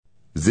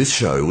This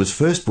show was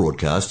first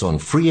broadcast on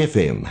Free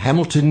FM,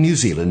 Hamilton, New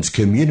Zealand's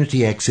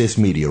community access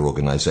media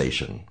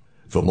organisation.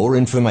 For more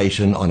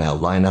information on our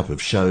lineup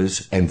of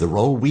shows and the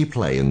role we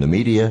play in the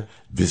media,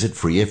 visit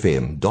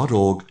freefm.org.nz.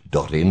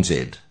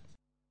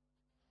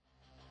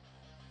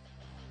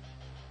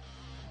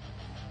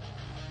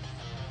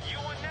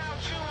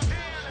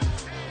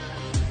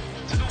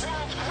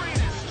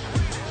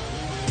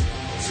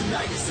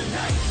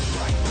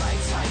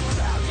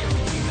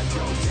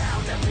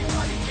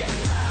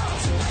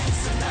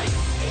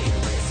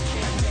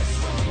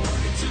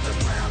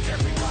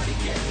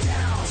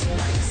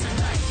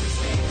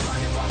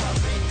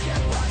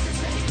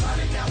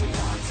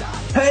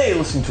 Hey,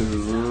 listen to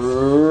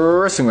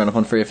Wrestling Roundup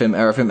on Free FM,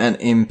 RFM, and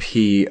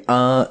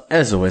MPR.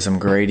 As always, I'm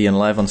Grady, and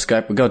live on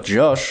Skype we got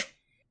Josh.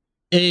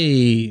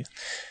 Hey.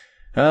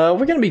 We're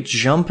going to be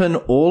jumping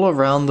all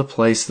around the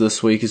place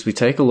this week as we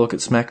take a look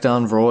at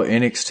SmackDown, Raw,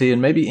 NXT,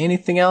 and maybe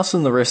anything else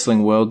in the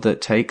wrestling world that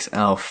takes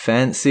our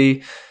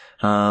fancy.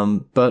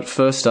 But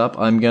first up,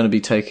 I'm going to be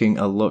taking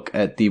a look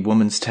at the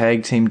women's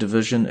tag team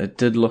division. It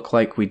did look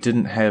like we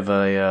didn't have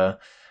a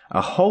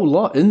whole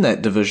lot in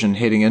that division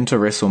heading into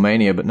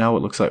WrestleMania, but now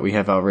it looks like we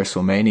have our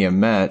WrestleMania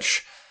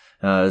match.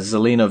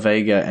 Zelina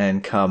Vega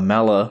and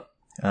Carmella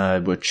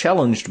were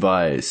challenged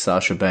by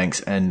Sasha Banks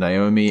and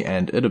Naomi,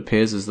 and it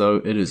appears as though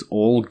it is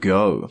all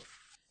go.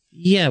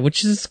 Yeah,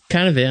 which is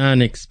kind of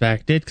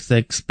unexpected,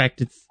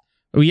 because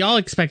we all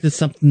expected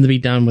something to be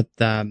done with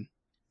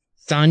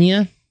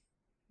Sonya,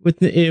 with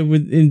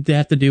to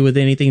have to do with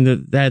anything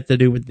that had to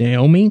do with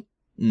Naomi.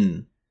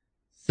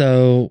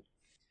 So,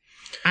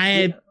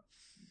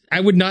 I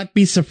would not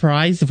be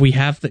surprised if we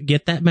have to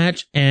get that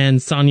match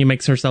and Sonya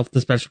makes herself the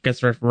special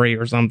guest referee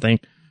or something.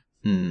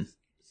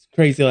 It's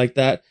crazy like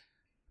that.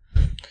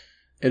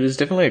 It is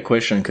definitely a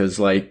question because,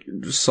 like,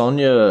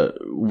 Sonya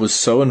was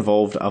so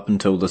involved up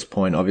until this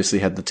point, obviously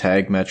had the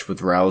tag match with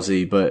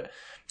Rousey, but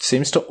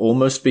seems to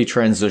almost be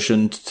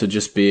transitioned to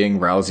just being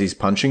Rousey's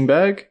punching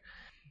bag.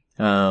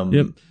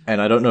 Yep. And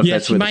I don't know if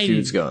that's where the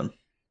feud's going.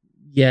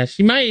 Yeah,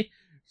 she may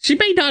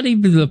not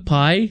even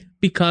apply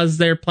because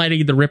they're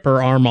planning to rip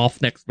her arm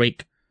off next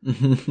week. You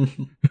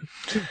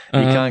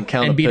can't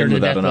count a pin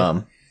without an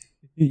arm.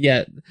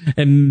 Yeah,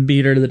 and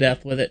beat her to the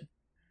death with it.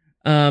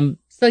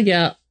 So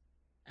yeah,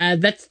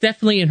 that's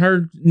definitely in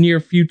her near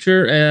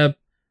future.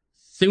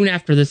 Soon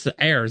after this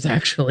airs,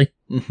 actually,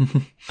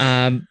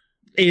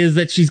 is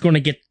that she's going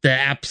to get the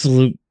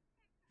absolute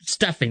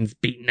stuffings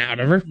beaten out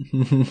of her.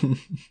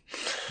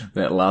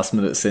 That last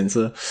minute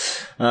censor.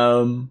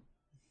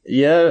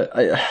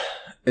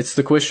 It's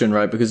the question,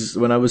 right? Because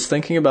when I was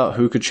thinking about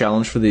who could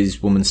challenge for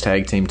these women's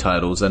tag team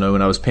titles, I know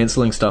when I was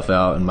penciling stuff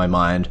out in my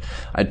mind,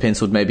 I'd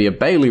penciled maybe a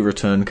Bayley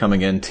return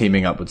coming in,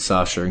 teaming up with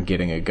Sasha and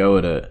getting a go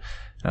at it.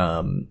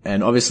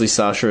 And obviously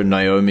Sasha and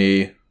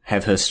Naomi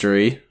have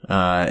history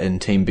in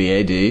Team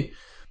BAD.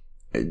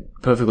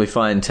 Perfectly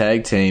fine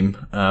tag team,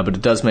 but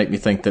it does make me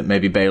think that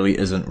maybe Bayley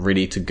isn't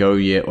ready to go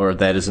yet, or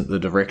that isn't the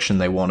direction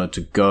they wanted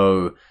to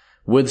go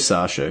with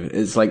Sasha.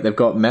 It's like they've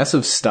got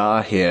massive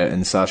star here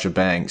in Sasha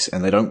Banks,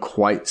 and they don't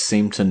quite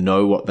seem to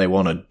know what they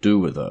want to do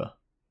with her.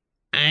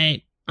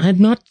 I'm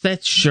not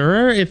that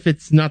sure if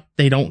it's not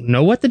they don't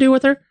know what to do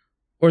with her,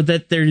 or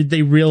that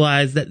they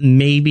realize that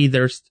maybe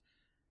there's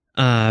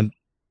going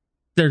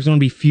to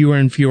be fewer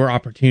and fewer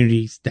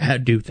opportunities to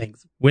do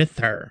things with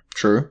her.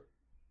 True.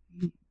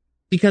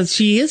 Because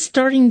she is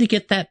starting to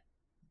get that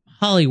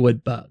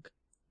Hollywood bug.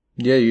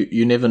 Yeah,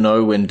 you never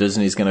know when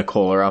Disney's going to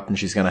call her up and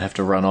she's going to have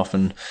to run off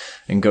and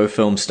go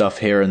film stuff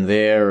here and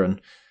there.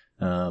 And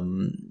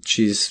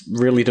she's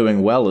really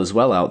doing well as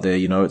well out there.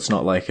 You know, it's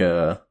not like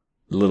a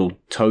little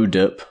toe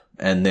dip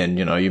and then,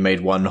 you know, you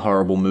made one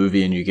horrible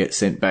movie and you get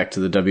sent back to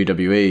the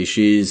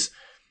WWE.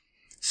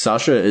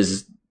 Sasha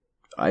is,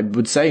 I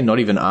would say not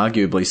even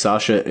arguably,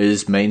 Sasha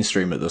is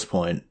mainstream at this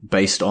point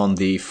based on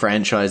the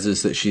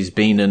franchises that she's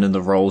been in and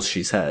the roles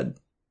she's had.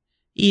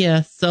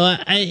 Yeah, so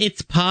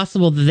it's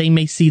possible that they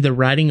may see the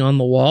writing on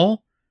the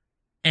wall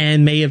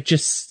and may have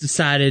just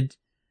decided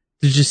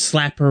to just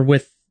slap her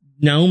with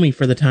Naomi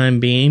for the time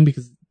being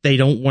because they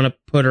don't want to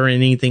put her in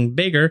anything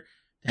bigger,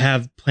 to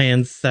have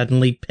plans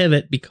suddenly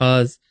pivot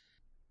because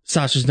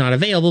Sasha's not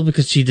available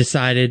because she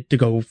decided to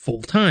go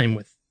full-time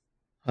with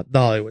the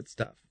Hollywood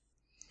stuff.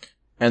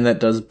 And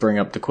that does bring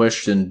up the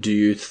question, do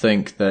you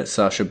think that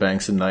Sasha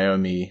Banks and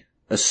Naomi,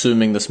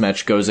 assuming this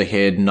match goes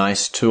ahead,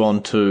 nice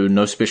 2-on-2,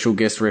 no special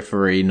guest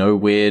referee, no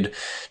weird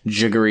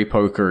jiggery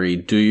pokery,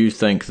 do you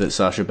think that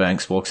Sasha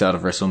Banks walks out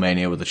of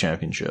WrestleMania with the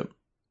championship?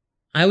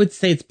 I would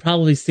say it's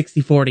probably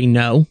 60-40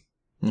 no.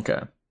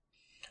 Okay.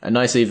 A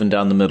nice even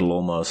down the middle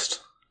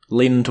almost.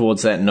 Leaning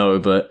towards that no,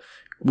 but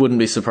wouldn't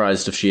be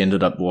surprised if she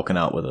ended up walking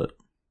out with it.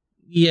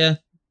 Yeah,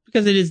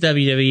 because it is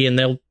WWE and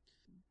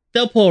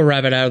they'll pull a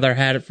rabbit out of their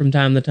hat from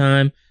time to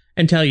time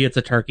and tell you it's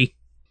a turkey.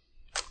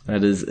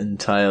 That is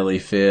entirely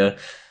fair.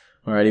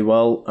 Alrighty,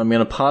 well, I'm going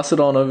to pass it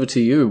on over to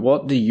you.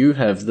 What do you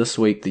have this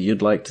week that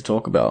you'd like to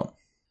talk about?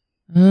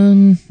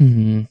 Let's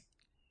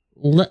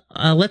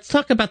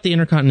talk about the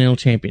Intercontinental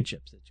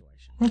Championship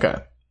situation. Okay.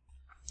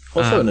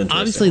 Also an interesting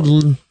obviously,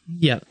 one.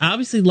 Yeah,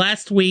 obviously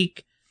last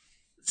week,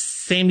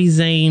 Sami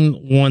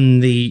Zayn won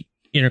the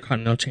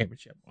Intercontinental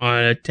Championship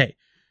on a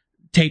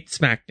taped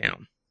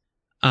SmackDown.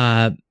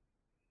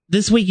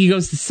 This week he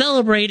goes to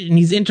celebrate and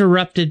he's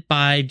interrupted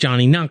by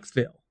Johnny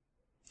Knoxville,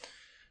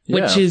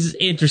 which is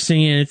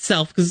interesting in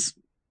itself because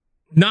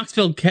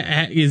Knoxville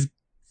is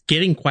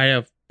getting quite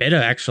a bit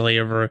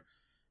of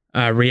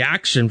a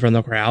reaction from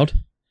the crowd.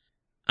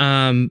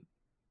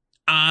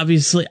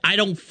 Obviously, I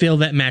don't feel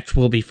that match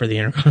will be for the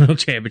Intercontinental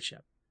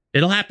Championship.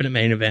 It'll happen at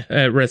main event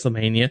at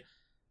WrestleMania,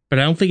 but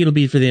I don't think it'll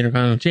be for the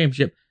Intercontinental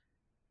Championship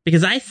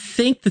because I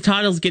think the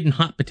title's getting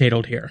hot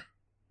potatoed here.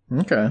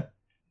 Okay.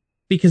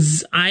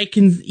 Because I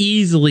can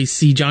easily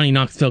see Johnny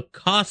Knoxville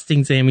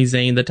costing Sami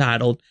Zayn the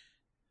title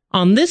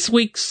on this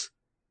week's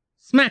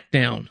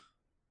SmackDown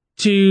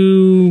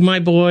to my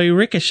boy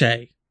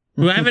Ricochet,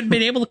 who I haven't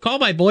been able to call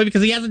my boy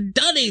because he hasn't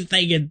done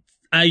anything in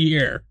a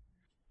year.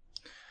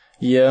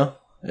 Yeah,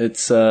 it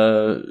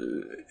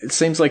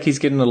seems like he's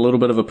getting a little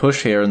bit of a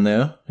push here and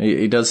there.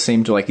 He does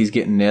seem to like he's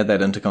getting near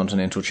that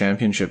Intercontinental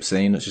Championship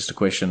scene. It's just a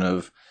question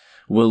of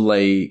will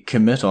they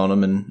commit on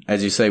him? And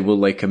as you say, will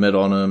they commit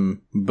on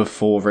him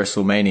before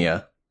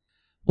WrestleMania?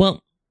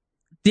 Well,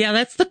 yeah,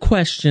 that's the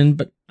question.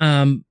 But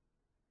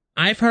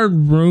I've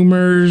heard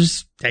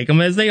rumors, take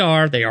them as they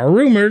are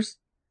rumors,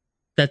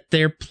 that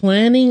they're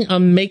planning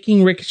on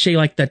making Ricochet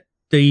like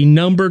the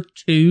number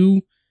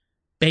 2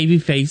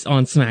 babyface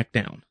on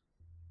SmackDown.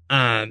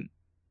 And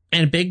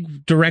a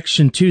big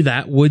direction to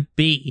that would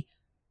be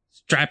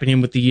strapping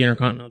him with the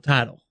Intercontinental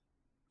title.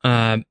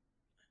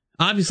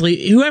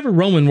 Obviously, whoever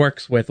Roman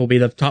works with will be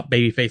the top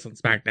babyface on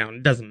SmackDown.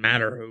 It doesn't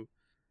matter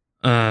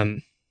who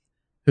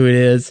it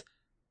is.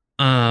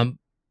 But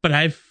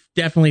I've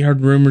definitely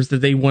heard rumors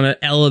that they want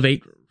to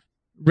elevate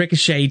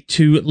Ricochet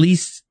to at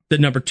least the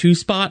number 2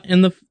 spot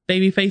in the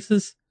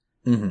babyfaces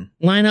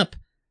lineup,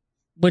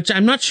 which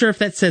I'm not sure if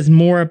that says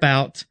more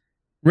about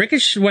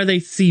Ricochet, where they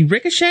see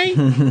Ricochet,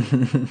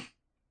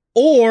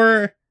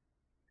 or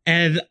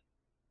and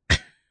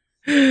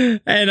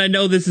I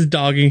know this is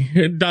dogging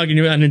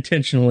you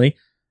unintentionally,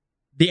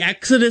 the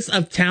exodus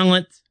of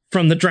talent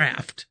from the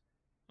draft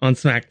on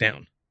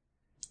SmackDown.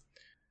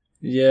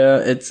 Yeah,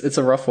 it's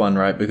a rough one,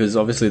 right? Because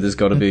obviously there's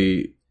got to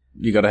be,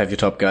 you got to have your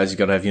top guys, you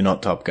got to have your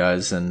not top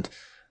guys, and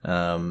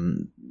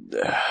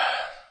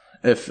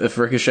if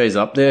Ricochet's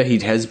up there, he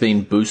has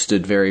been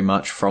boosted very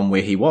much from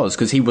where he was,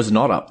 because he was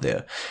not up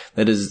there.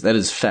 That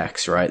is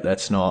facts, right?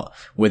 That's not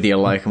whether you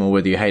like him or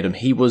whether you hate him.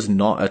 He was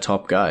not a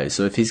top guy.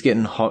 So if he's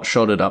getting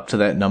hot-shotted up to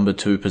that number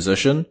 2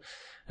 position,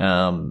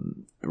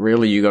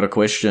 really you got to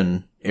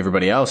question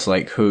everybody else,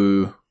 like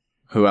who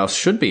else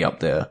should be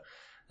up there.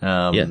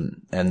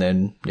 And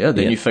then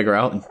you figure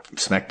out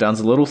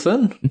SmackDown's a little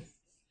thin.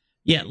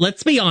 Yeah,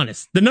 let's be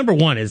honest. The number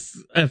 1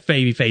 is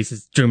babyface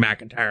is Drew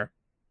McIntyre.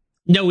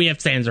 No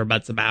ifs, ands, or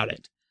buts about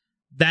it.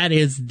 That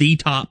is the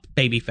top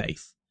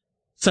babyface.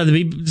 So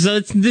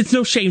it's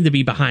no shame to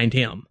be behind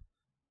him.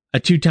 A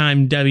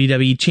 2-time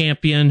WWE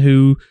champion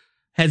who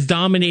has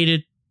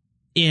dominated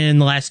in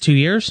the last 2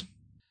 years.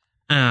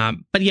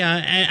 But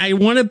yeah, I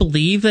want to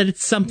believe that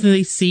it's something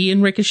they see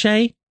in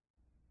Ricochet.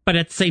 But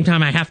at the same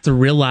time, I have to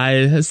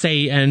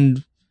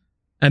and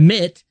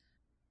admit,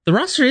 the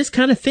roster is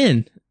kind of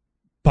thin.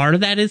 Part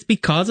of that is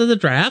because of the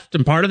draft,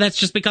 and part of that's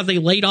just because they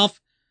laid off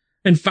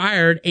and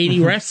fired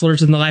 80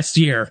 wrestlers in the last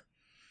year.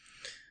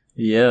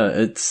 Yeah,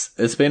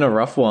 it's been a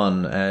rough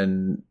one,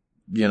 and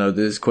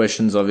there's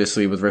questions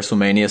obviously with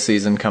WrestleMania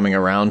season coming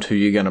around who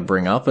you're going to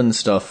bring up and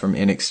stuff from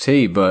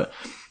NXT, but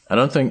I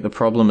don't think the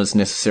problem is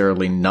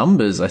necessarily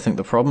numbers. I think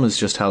the problem is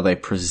just how they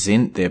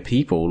present their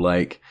people.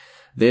 Like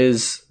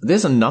there's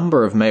a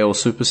number of male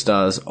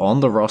superstars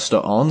on the roster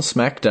on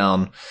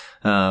SmackDown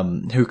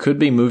who could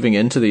be moving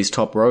into these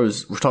top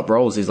roles,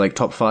 these like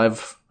top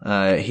 5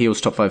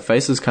 heels, top 5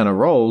 faces kind of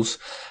roles,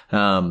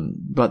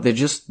 but they're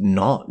just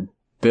not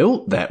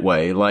built that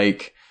way.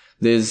 Like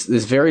there's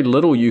very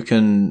little you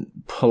can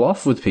pull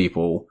off with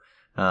people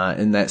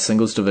in that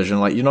singles division.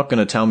 Like you're not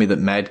going to tell me that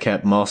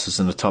Madcap Moss is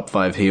in the top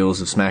 5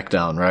 heels of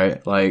SmackDown,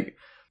 right? Like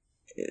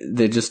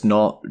they're just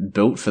not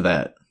built for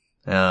that.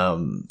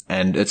 And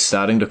it's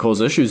starting to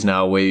cause issues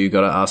now where you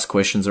got to ask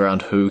questions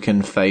around who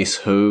can face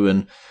who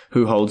and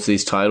who holds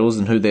these titles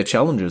and who their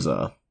challengers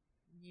are.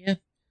 Yeah.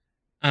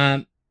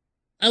 I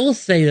will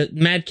say that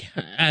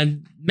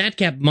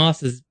Madcap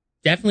Moss has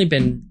definitely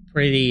been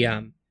pretty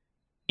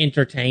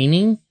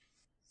entertaining.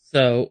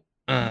 So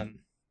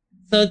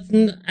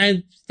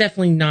it's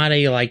definitely not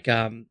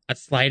a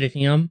slight at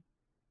him.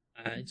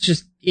 It's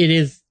just, it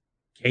is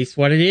case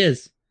what it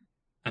is.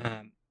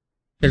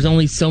 There's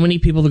only so many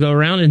people to go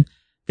around, and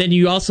then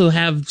you also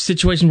have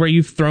situations where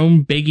you've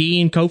thrown Big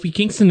E and Kofi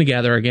Kingston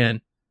together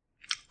again.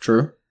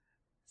 True.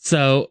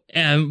 So,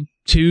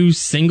 2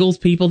 singles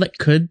people that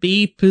could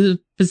be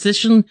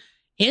positioned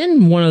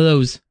in one of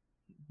those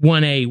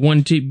 1A,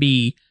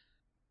 1B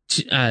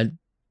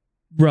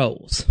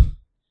roles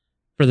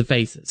for the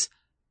faces.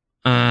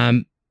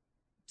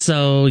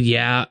 So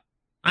yeah,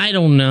 I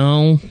don't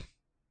know.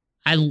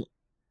 I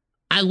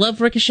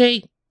love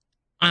Ricochet.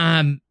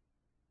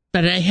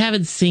 but I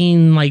haven't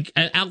seen, like,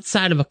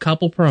 outside of a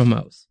couple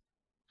promos,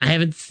 I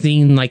haven't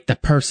seen, like, the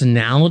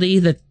personality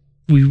that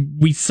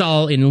we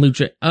saw in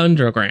Lucha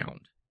Underground.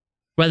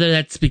 Whether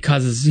that's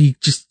because he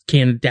just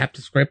can't adapt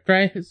to script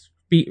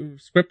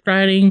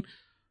writing,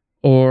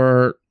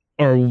 or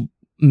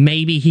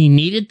maybe he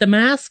needed the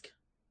mask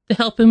to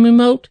help him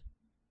emote.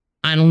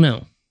 I don't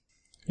know.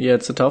 Yeah,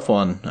 it's a tough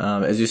one.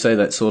 As you say,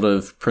 that sort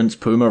of Prince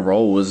Puma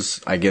role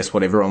was, I guess,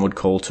 what everyone would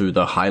call to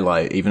the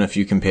highlight, even if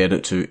you compared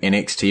it to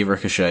NXT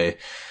Ricochet,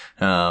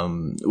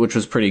 which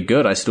was pretty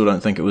good. I still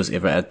don't think it was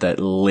ever at that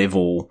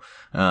level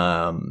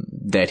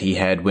that he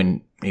had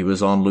when he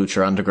was on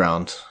Lucha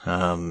Underground.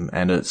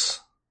 And it's,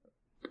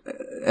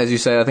 as you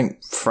say, I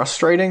think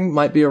frustrating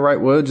might be a right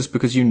word, just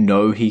because you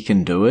know he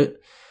can do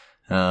it.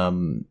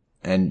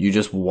 And you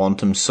just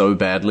want him so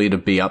badly to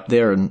be up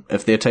there. And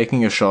if they're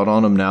taking a shot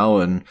on him now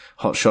and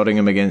hot-shotting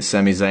him against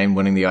Sami Zayn,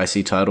 winning the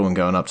IC title and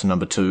going up to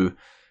number 2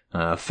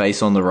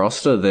 face on the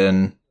roster,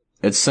 then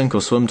it's sink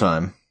or swim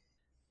time.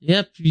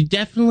 Yep, you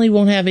definitely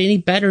won't have any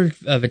better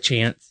of a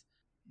chance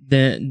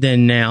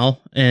than now.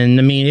 And,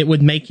 I mean, it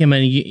would make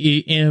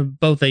him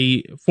both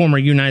a former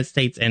United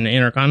States and an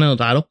Intercontinental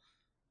title.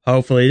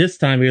 Hopefully this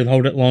time he would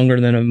hold it longer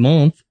than a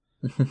month.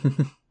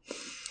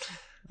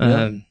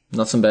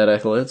 Not some bad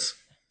accolades.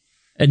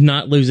 And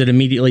not lose it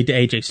immediately to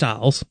AJ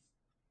Styles.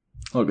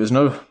 Look, there's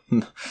no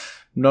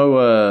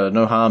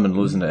harm in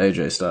losing to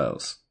AJ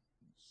Styles.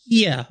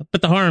 Yeah,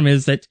 but the harm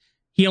is that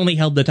he only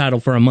held the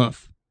title for a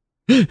month.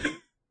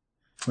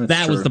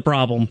 That was the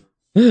problem.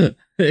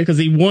 Because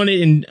he won it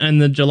in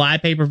the July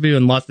pay-per-view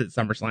and lost it at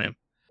SummerSlam.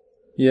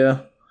 Yeah.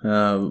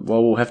 Well,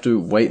 we'll have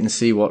to wait and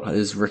see what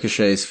is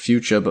Ricochet's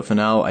future, but for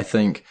now, I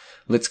think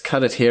let's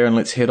cut it here and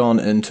let's head on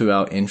into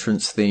our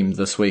entrance theme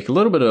this week. A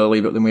little bit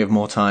early, but then we have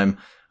more time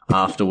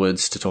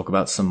afterwards to talk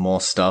about some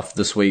more stuff.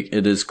 This week,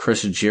 it is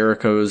Chris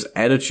Jericho's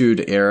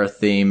Attitude Era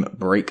theme,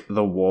 Break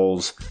the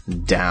Walls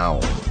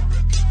Down.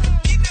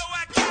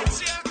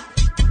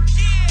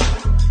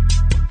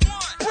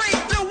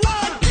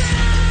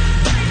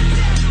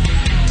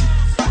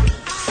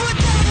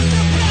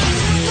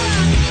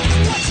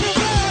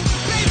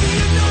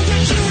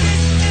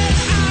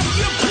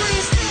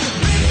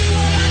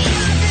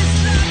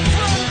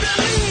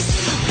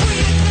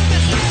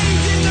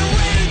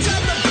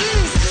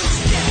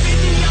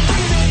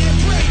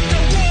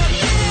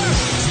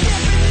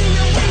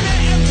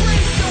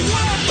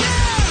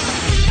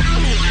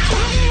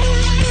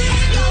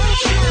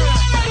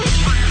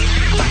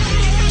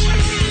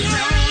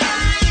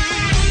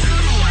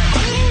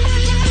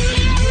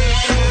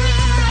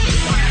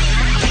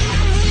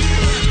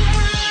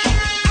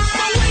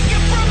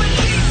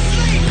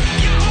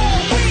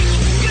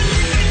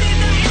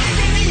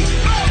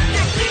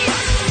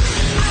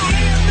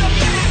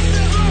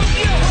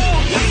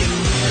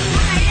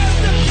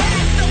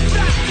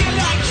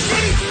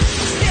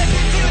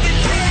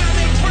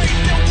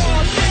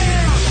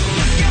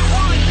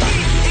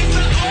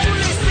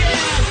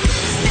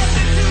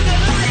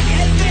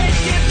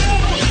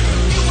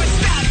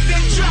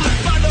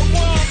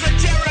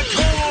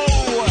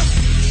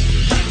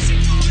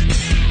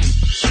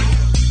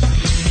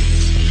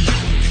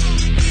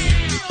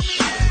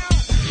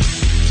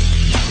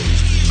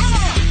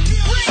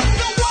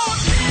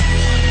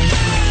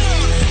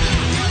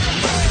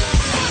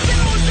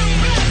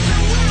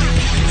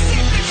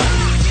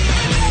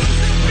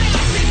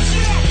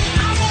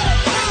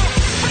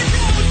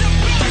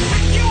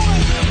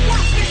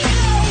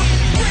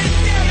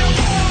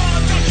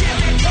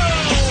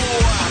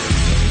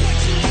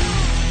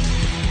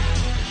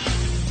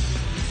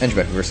 And you're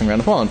back with Wrestling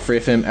Roundup on Free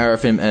FM,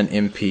 RFM, and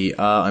MPR.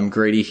 I'm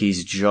Grady,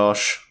 he's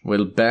Josh.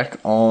 We're back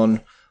on.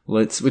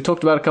 We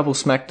talked about a couple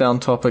SmackDown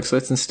topics.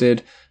 Let's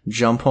instead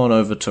jump on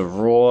over to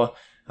Raw.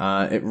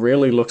 It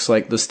really looks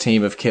like this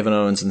team of Kevin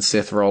Owens and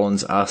Seth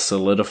Rollins are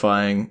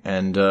solidifying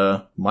and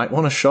might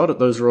want a shot at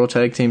those Raw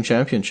Tag Team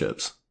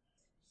Championships.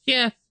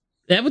 Yeah,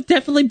 that would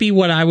definitely be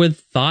what I would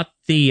thought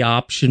the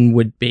option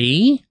would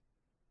be.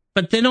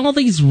 But then all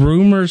these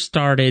rumors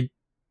started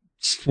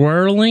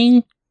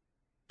swirling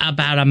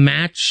about a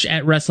match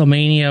at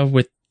WrestleMania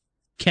with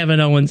Kevin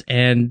Owens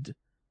and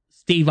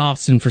Steve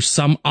Austin for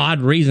some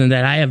odd reason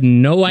that I have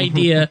no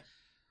idea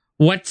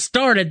what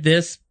started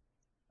this.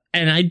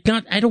 And I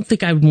don't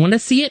think I would want to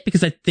see it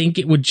because I think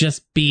it would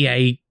just be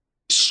a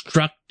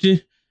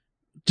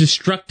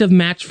destructive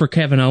match for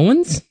Kevin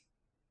Owens.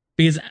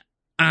 Because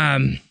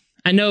I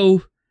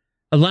know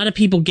a lot of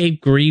people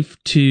gave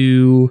grief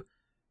to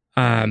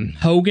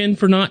Hogan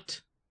for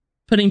not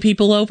putting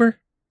people over.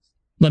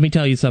 Let me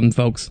tell you something,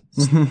 folks.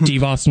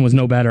 Steve Austin was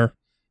no better.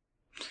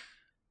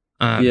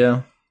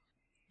 Yeah.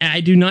 I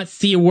do not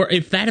see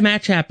if that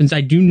match happens,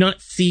 I do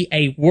not see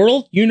a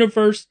world,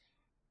 universe,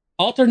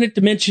 alternate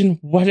dimension,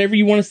 whatever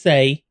you want to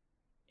say,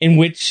 in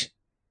which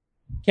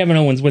Kevin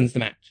Owens wins the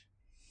match.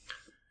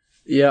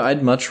 Yeah,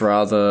 I'd much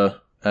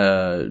rather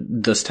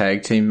this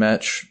tag team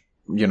match.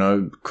 You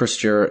know,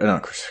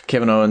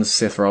 Kevin Owens,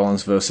 Seth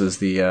Rollins versus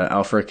the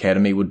Alpha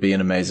Academy would be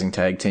an amazing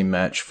tag team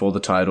match for the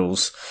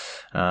titles.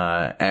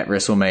 at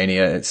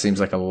WrestleMania. It seems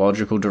like a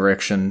logical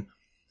direction.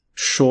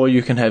 Sure,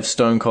 you can have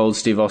Stone Cold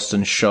Steve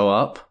Austin show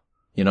up,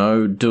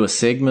 do a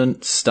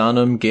segment, stun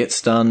him, get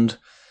stunned.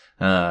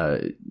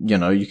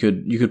 You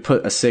could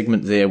put a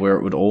segment there where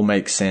it would all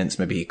make sense.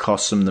 Maybe he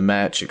costs him the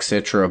match,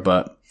 etc.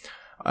 But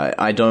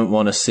I don't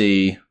want to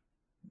see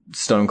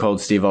Stone Cold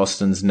Steve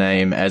Austin's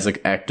name as an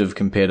active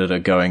competitor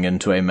going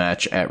into a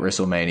match at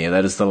WrestleMania.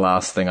 That is the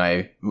last thing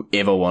I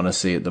ever want to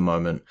see at the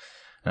moment.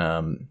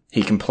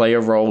 He can play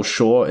a role,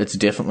 sure. It's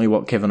definitely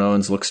what Kevin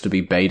Owens looks to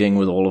be baiting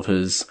with all of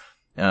his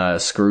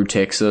Screw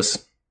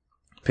Texas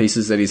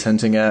pieces that he's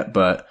hinting at,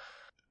 but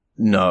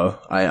no,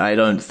 I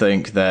don't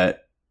think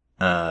that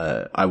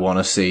I want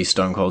to see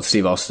Stone Cold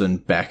Steve Austin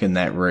back in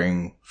that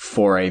ring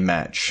for a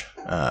match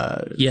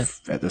at this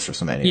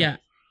WrestleMania. Yeah,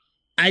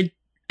 I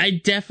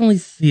definitely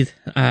see.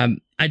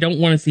 I don't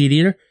want to see it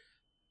either.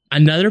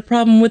 Another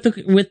problem with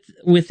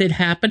it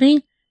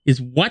happening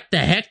is, what the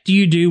heck do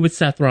you do with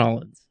Seth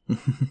Rollins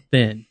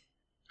then?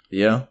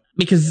 Yeah,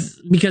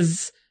 because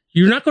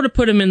you're not going to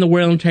put him in the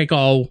World and Take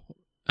All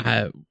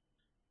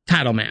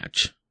title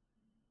match.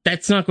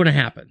 That's not going to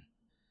happen.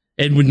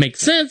 It would make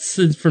sense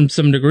from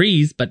some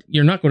degrees, but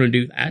you're not going to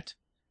do that.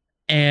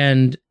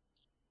 And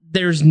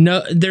there's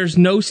no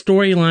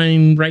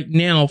storyline right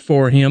now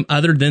for him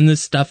other than the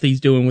stuff he's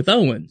doing with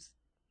Owens.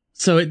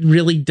 So it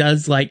really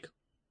does,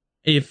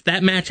 if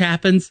that match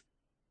happens,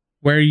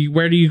 where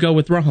do you go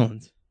with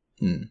Rollins?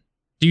 Do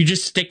you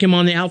just stick him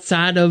on the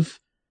outside of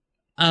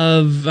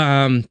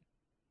Kevin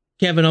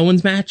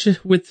Owens' match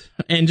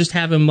and just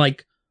have him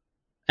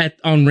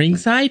on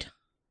ringside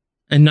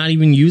and not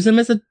even use him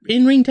as an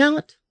in-ring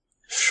talent?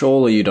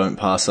 Surely you don't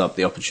pass up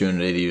the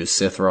opportunity to use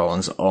Seth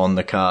Rollins on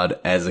the card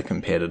as a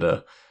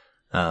competitor.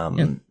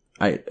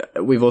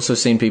 We've also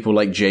seen people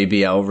like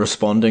JBL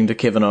responding to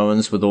Kevin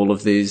Owens with all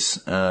of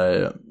these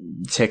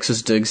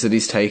Texas digs that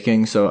he's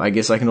taking. So I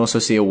guess I can also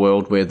see a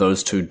world where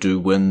those two do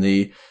win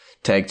the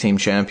tag team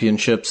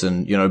championships,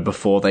 and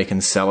before they can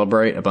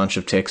celebrate, a bunch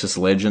of Texas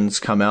legends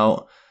come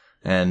out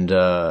and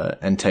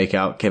take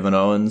out Kevin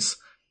Owens.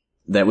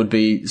 That would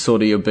be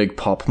sort of your big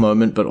pop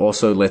moment, but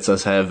also lets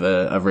us have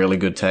a really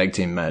good tag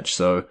team match.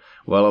 So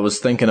while I was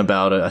thinking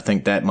about it, I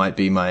think that might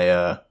be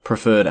my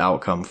preferred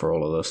outcome for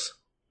all of this.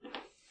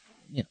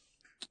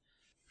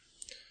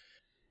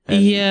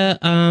 Yeah.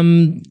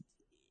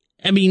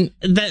 I mean,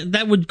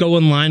 that would go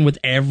in line with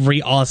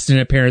every Austin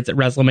appearance at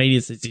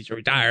WrestleMania since he's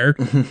retired.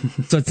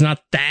 So it's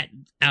not that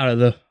out of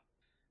the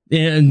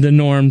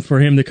norm for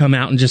him to come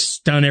out and just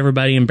stun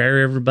everybody and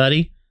bury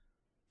everybody,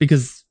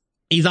 because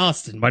he's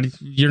Austin. Are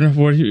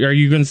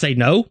you going to say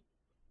no?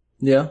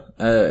 Yeah.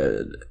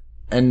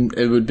 And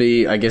it would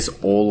be, I guess,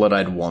 all that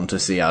I'd want to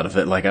see out of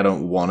it. I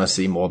don't want to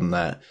see more than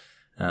that.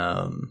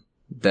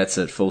 That's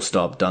it, full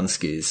stop,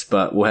 Dunskies.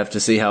 But we'll have to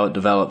see how it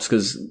develops,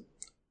 because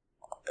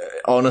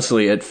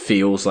honestly, it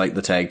feels like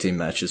the tag team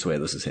match is where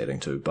this is heading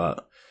to,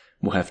 but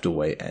we'll have to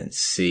wait and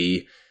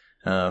see.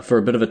 For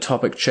a bit of a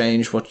topic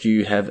change, what do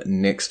you have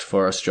next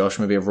for us, Josh?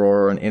 Maybe a Raw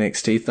or an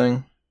NXT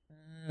thing?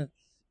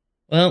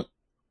 Well,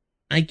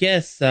 I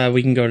guess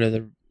we can go to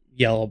the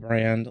yellow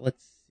brand.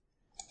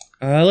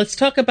 Let's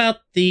talk about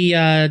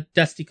the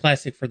Dusty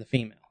Classic for the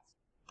females.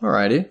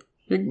 Alrighty.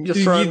 You're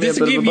just throwing me a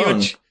bit of a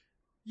bone.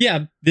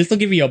 This will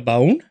give you a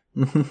bone.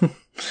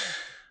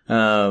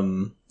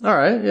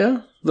 Alright,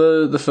 yeah.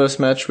 The first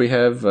match we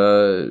have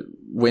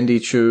Wendy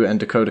Chu and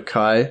Dakota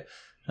Kai.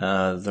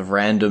 The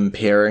random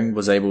pairing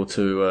was able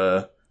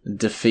to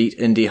defeat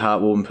Indy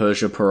Hartwell and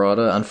Persia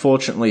Pirotta,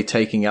 unfortunately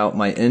taking out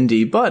my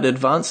Indy, but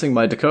advancing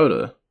my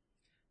Dakota.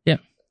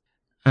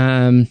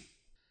 And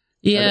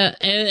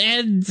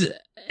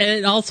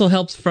it also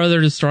helps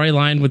further the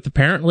storyline with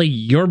apparently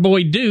your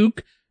boy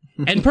Duke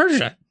and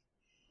Persia.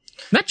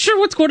 Not sure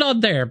what's going on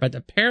there, but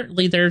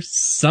apparently there's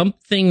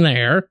something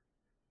there.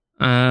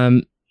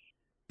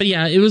 But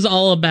yeah, it was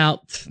all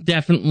about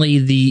definitely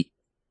the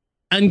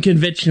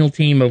unconventional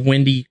team of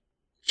Wendy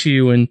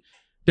Chu and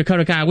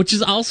Dakota Kai, which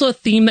is also a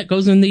theme that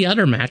goes in the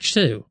other match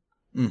too.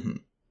 Mm-hmm.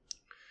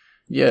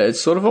 Yeah,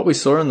 it's sort of what we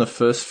saw in the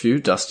first few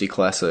Dusty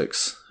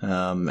Classics.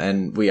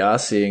 And we are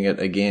seeing it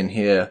again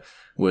here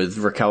with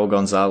Raquel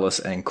Gonzalez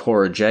and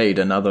Cora Jade,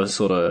 another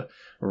sort of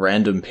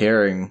random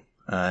pairing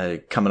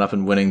coming up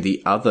and winning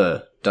the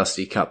other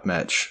Dusty Cup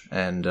match.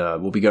 And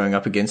we'll be going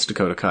up against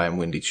Dakota Kai and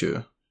Wendy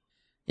Chu.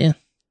 Yeah.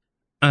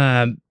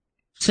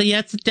 So yeah,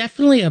 it's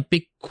definitely a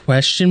big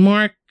question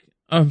mark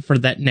for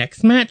that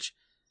next match,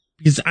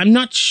 because I'm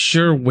not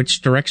sure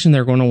which direction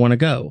they're going to want to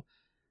go.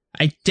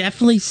 I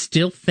definitely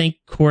still think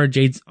Cora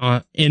Jade's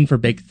in for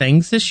big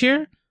things this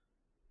year,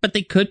 but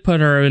they could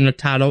put her in a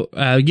title,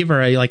 give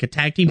her a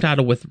tag team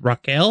title with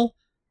Raquel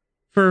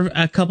for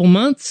a couple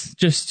months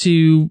just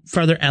to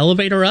further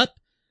elevate her up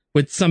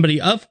with somebody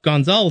of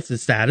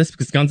Gonzalez's status,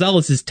 because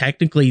Gonzalez is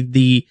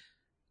technically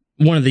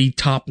one of the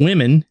top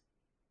women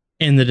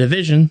in the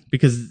division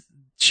because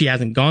she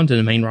hasn't gone to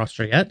the main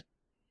roster yet.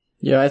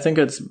 Yeah, I think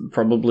it's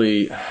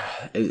probably,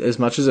 as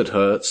much as it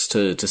hurts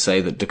to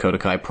say that Dakota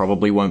Kai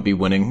probably won't be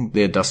winning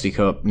their Dusty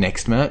Cup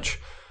next match,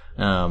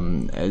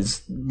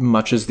 As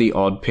much as the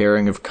odd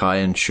pairing of Kai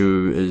and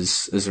Chu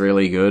is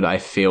really good, I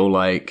feel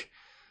like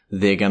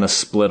they're going to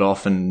split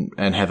off and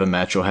have a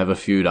match or have a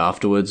feud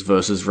afterwards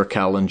versus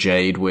Raquel and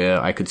Jade,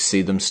 where I could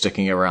see them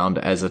sticking around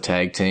as a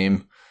tag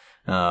team,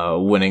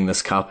 winning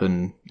this cup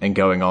and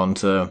going on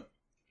to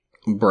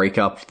break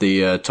up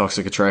the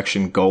Toxic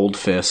Attraction Gold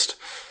Fist.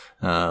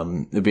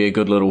 It'd be a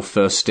good little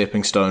first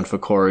stepping stone for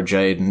Cora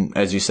Jade, and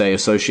as you say,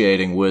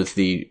 associating with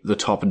the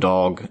top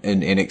dog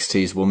in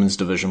NXT's women's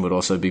division would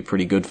also be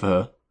pretty good for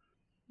her.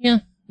 Yeah.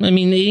 I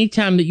mean,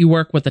 anytime that you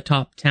work with the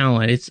top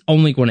talent, it's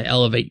only going to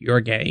elevate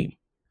your game.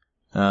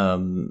 I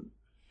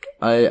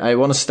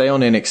want to stay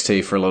on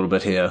NXT for a little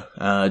bit here,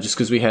 just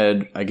because we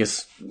had, I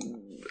guess,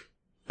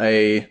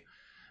 a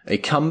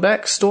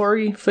comeback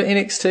story for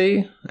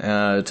NXT,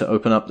 to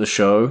open up the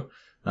show,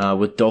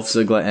 with Dolph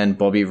Ziggler and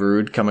Bobby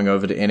Roode coming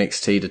over to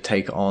NXT to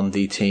take on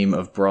the team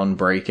of Bron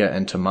Breakker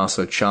and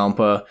Tommaso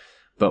Ciampa,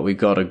 but we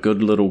got a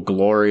good little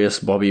glorious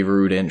Bobby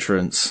Roode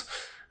entrance,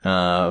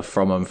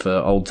 from him for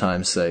old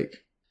time's sake.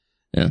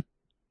 Yeah.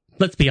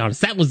 Let's be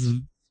honest,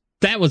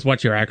 that was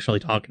what you're actually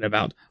talking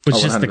about,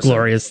 was just 100%. the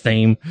glorious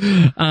theme.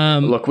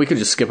 Look, we could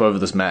just skip over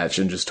this match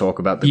and just talk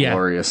about the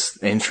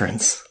glorious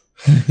entrance.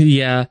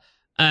 Yeah.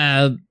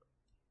 I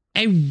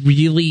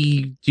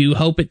really do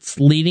hope it's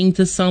leading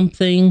to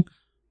something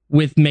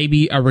with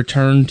maybe a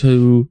return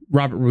to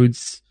Robert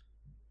Roode's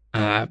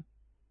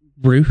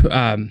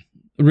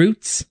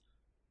roots.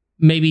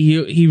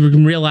 Maybe he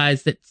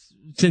realized that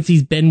since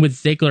he's been with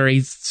Ziggler,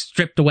 he's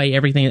stripped away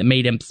everything that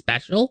made him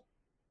special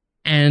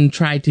and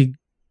tried to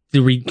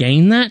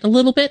regain that a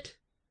little bit.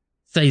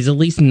 So he's at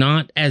least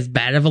not as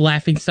bad of a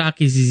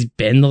laughingstock as he's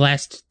been the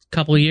last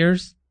couple of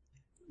years.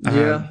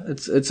 Yeah,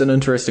 it's an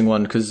interesting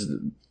one because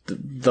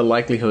the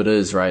likelihood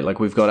is, right, like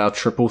we've got our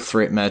triple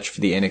threat match for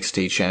the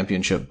NXT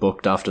Championship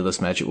booked after this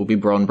match. It will be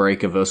Bron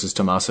Breakker versus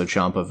Tommaso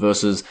Ciampa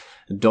versus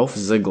Dolph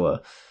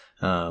Ziggler.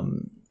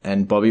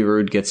 And Bobby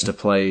Roode gets to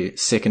play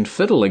second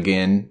fiddle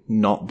again,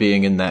 not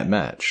being in that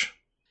match.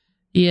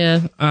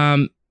 Yeah,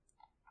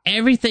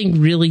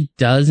 everything really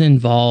does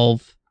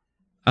involve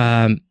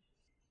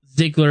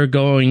Ziggler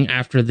going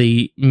after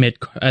the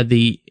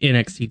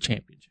NXT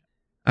Championship.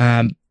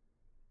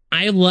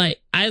 I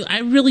like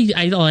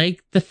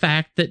the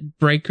fact that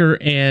Breakker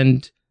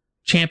and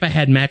Ciampa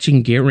had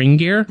matching ring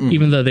gear,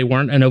 even though they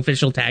weren't an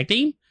official tag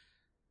team.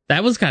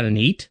 That was kind of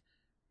neat.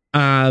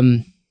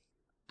 I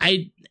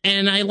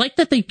like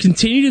that they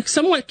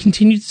somewhat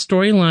continued the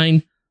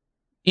storyline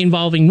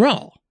involving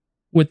Raw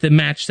with the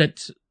match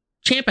that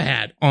Ciampa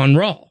had on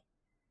Raw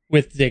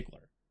with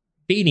Ziggler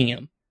beating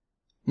him.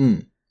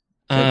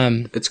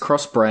 It's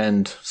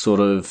cross-brand sort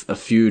of a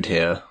feud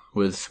here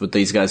with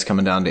these guys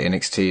coming down to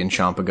NXT and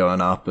Ciampa going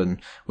up,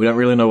 and we don't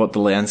really know what the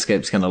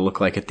landscape's going to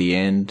look like at the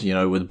end,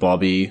 with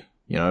Bobby,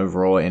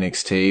 Raw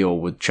NXT, or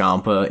with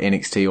Ciampa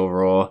NXT or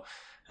Raw.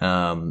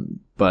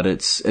 But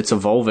it's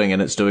evolving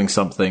and it's doing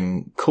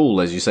something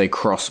cool, as you say,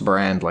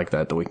 cross-brand like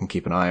that we can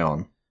keep an eye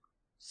on.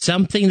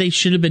 Something they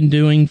should have been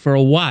doing for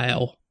a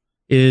while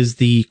is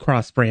the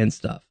cross-brand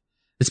stuff,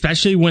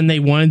 especially when they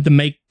wanted to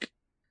make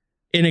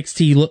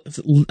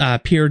NXT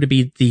appear to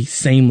be the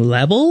same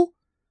level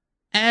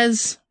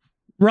as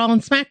Raw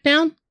and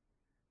SmackDown.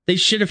 They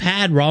should have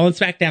had Raw and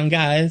SmackDown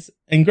guys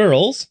and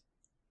girls,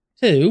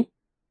 too,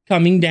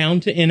 coming down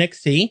to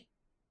NXT,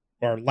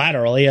 or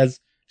laterally, as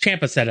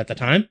Ciampa said at the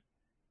time,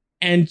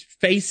 and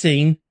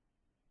facing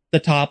the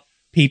top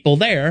people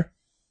there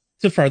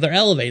to further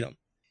elevate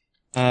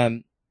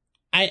them.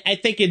 I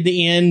think in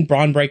the end,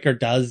 Bron Breakker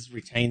does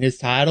retain his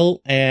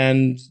title,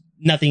 and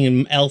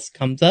nothing else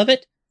comes of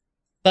it,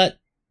 but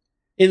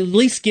it at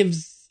least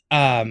gives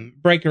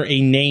Breakker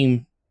a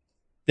name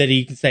that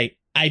he can say,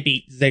 I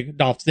beat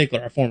Dolph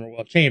Ziggler, a former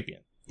world champion.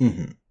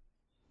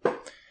 Mm-hmm.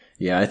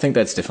 Yeah, I think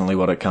that's definitely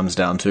what it comes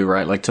down to,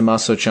 right? Like,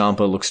 Tommaso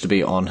Ciampa looks to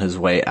be on his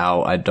way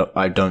out.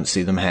 I don't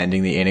see them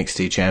handing the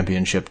NXT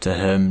championship to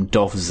him.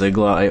 Dolph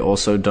Ziggler, I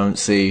also don't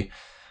see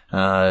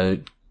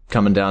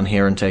coming down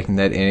here and taking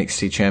that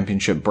NXT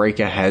championship.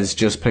 Breakker has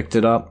just picked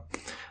it up.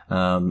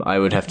 I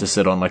would have to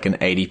sit on like an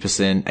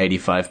 80%,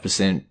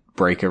 85%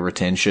 Breakker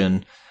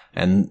retention,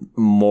 and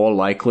more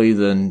likely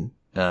than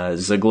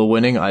Ziggler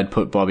winning, I'd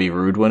put Bobby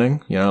Roode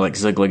winning. Like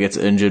Ziggler gets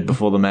injured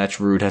before the match,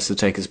 Roode has to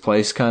take his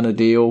place kind of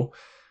deal.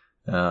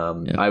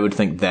 I would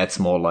think that's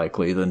more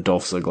likely than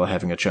Dolph Ziggler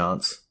having a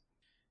chance.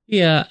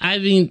 Yeah, I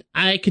mean,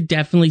 I could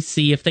definitely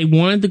see if they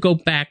wanted to go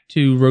back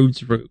to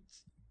Roode's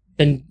roots,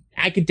 then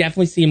I could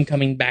definitely see him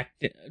coming back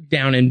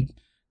down and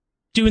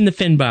doing the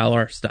Finn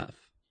Balor stuff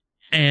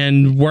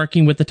and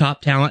working with the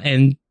top talent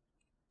and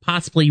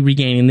possibly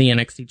regaining the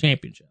NXT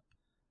championship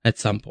at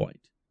some point.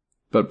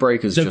 But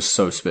Breakker's just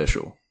so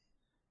special.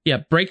 Yeah,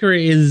 Breakker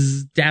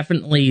is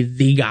definitely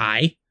the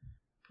guy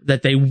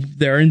that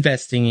they're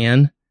investing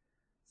in.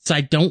 So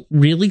I don't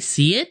really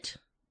see it.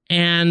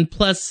 And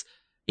plus,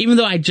 even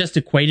though I just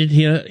equated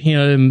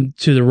him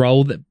to the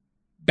role that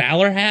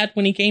Balor had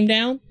when he came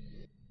down,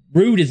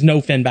 Roode is no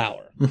Finn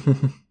Balor.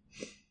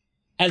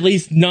 At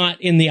least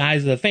not in the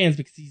eyes of the fans,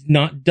 because he's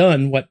not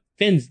done what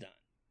Finn's done,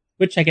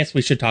 which I guess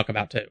we should talk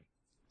about too.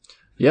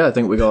 Yeah, I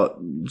think we got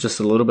just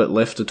a little bit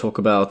left to talk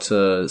about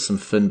some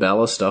Finn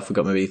Balor stuff. We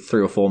got maybe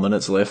 3 or 4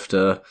 minutes left.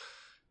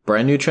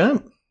 Brand new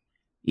champ.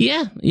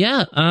 Yeah.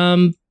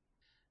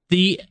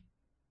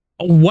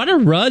 What a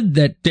run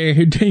that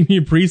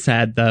Damian Priest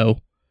had, though.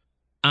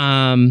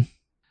 I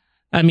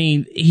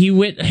mean,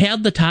 he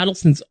held the title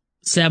since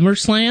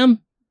SummerSlam,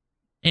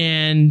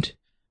 and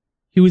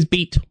he was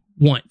beat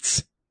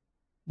once,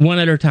 one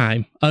at a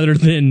time, other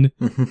than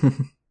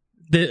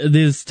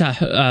this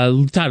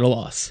title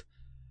loss.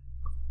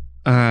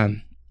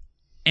 And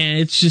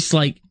it's just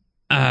like,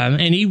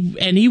 and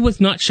he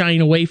was not shying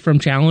away from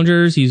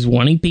challengers. He's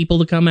wanting people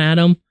to come at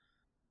him.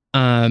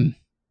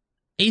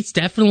 He's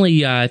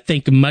definitely, I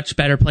think, a much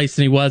better place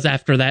than he was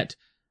after that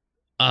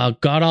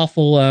god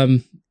awful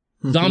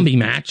zombie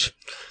match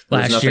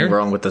last year. There's nothing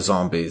wrong with the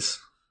zombies.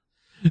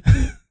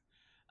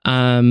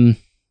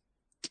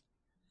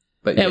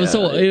 But yeah,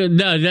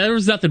 no, there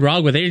was nothing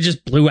wrong with it. It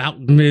just blew out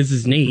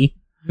Miz's knee.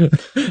 But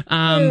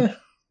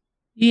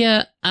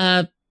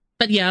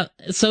yeah,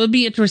 so it'd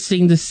be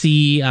interesting to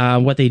see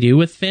what they do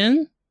with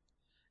Finn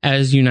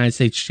as United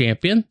States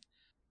champion.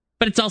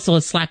 But it's also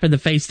a slap in the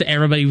face to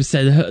everybody who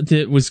said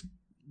that was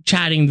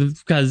chatting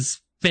because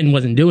Finn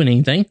wasn't doing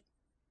anything.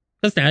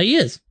 Because now he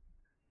is.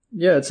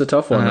 Yeah, it's a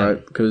tough one,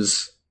 right?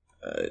 Because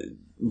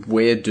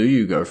where do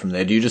you go from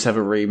there? Do you just have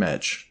a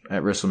rematch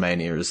at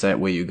WrestleMania? Or is that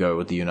where you go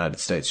with the United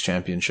States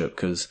Championship?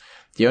 Because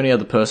the only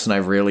other person I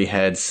really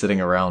had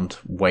sitting around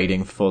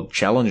waiting for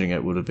challenging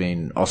it would have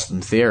been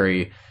Austin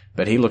Theory,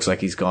 but he looks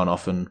like he's gone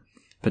off and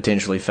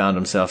potentially found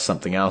himself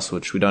something else,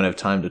 which we don't have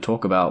time to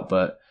talk about.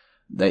 But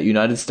that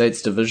United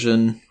States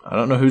division, I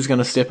don't know who's going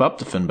to step up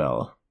to Finn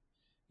Balor.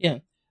 Yeah.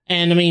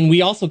 And I mean,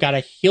 we also got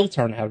a heel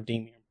turn out of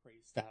Damian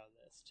Priest out of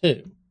this,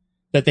 too.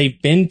 That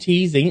they've been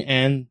teasing,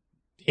 and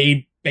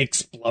he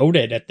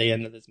exploded at the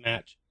end of this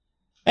match.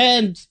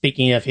 And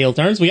speaking of heel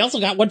turns, we also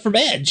got one from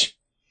Edge.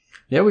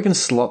 Yeah, we can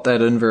slot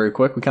that in very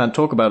quick. We can't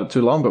talk about it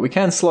too long, but we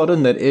can slot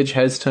in that Edge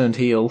has turned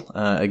heel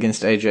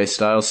against AJ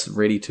Styles,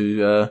 ready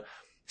to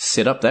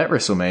set up that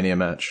WrestleMania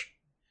match.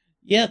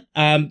 Yep.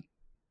 I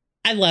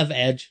love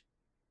Edge,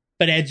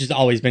 but Edge has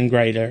always been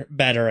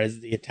better as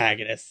the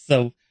antagonist.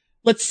 So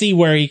let's see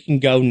where he can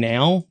go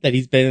now that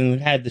he's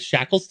had the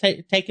shackles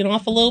taken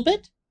off a little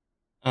bit.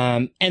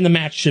 And the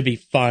match should be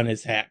fun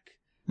as heck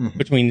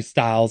between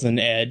Styles and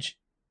Edge.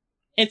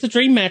 It's a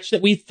dream match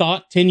that we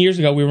thought 10 years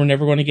ago we were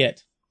never going to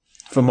get.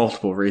 For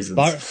multiple reasons.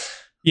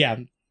 Yeah.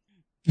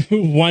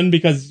 One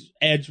because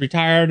Edge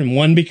retired, and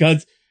one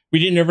because we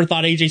didn't ever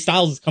thought AJ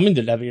Styles was coming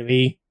to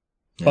WWE.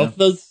 Yeah. Both of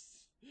those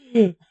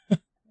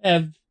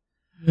have.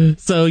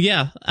 So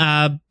yeah,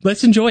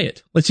 let's enjoy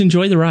it. Let's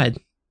enjoy the ride.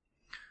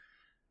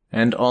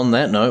 And on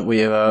that note,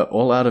 we are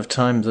all out of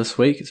time this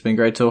week. It's been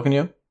great talking to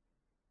you.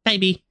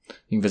 Baby.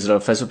 You can visit our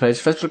Facebook page,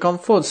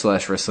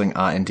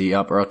 facebook.com/WrestlingRND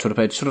up, or our Twitter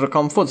page,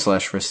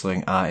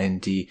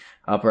 twitter.com/WrestlingRND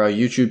up, or our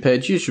YouTube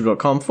page,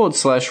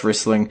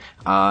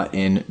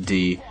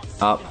 youtube.com/WrestlingRND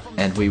up,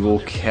 and we will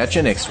catch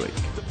you next week.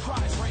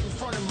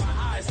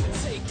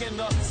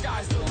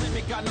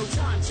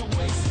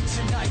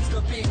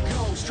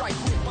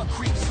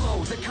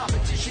 The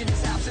competition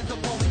is absent the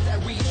moment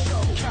that we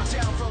show.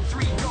 Countdown from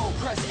 3, go.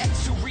 Press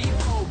X to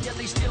reload. Yet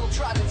they still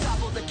try to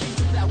topple the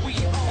kingdom that we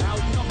own.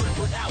 Outnumbered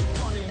but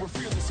outgunning. We're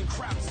fearless and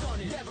crowd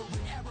stunning. Never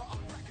ever on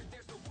record.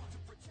 There's no one to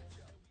protect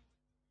you.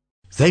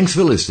 Thanks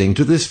for listening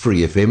to this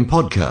Free FM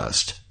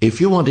podcast. If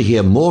you want to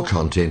hear more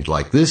content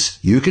like this,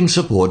 you can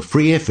support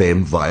Free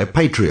FM via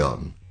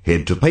Patreon.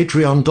 Head to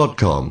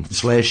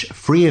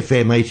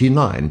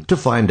patreon.com/freefm89 to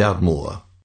find out more.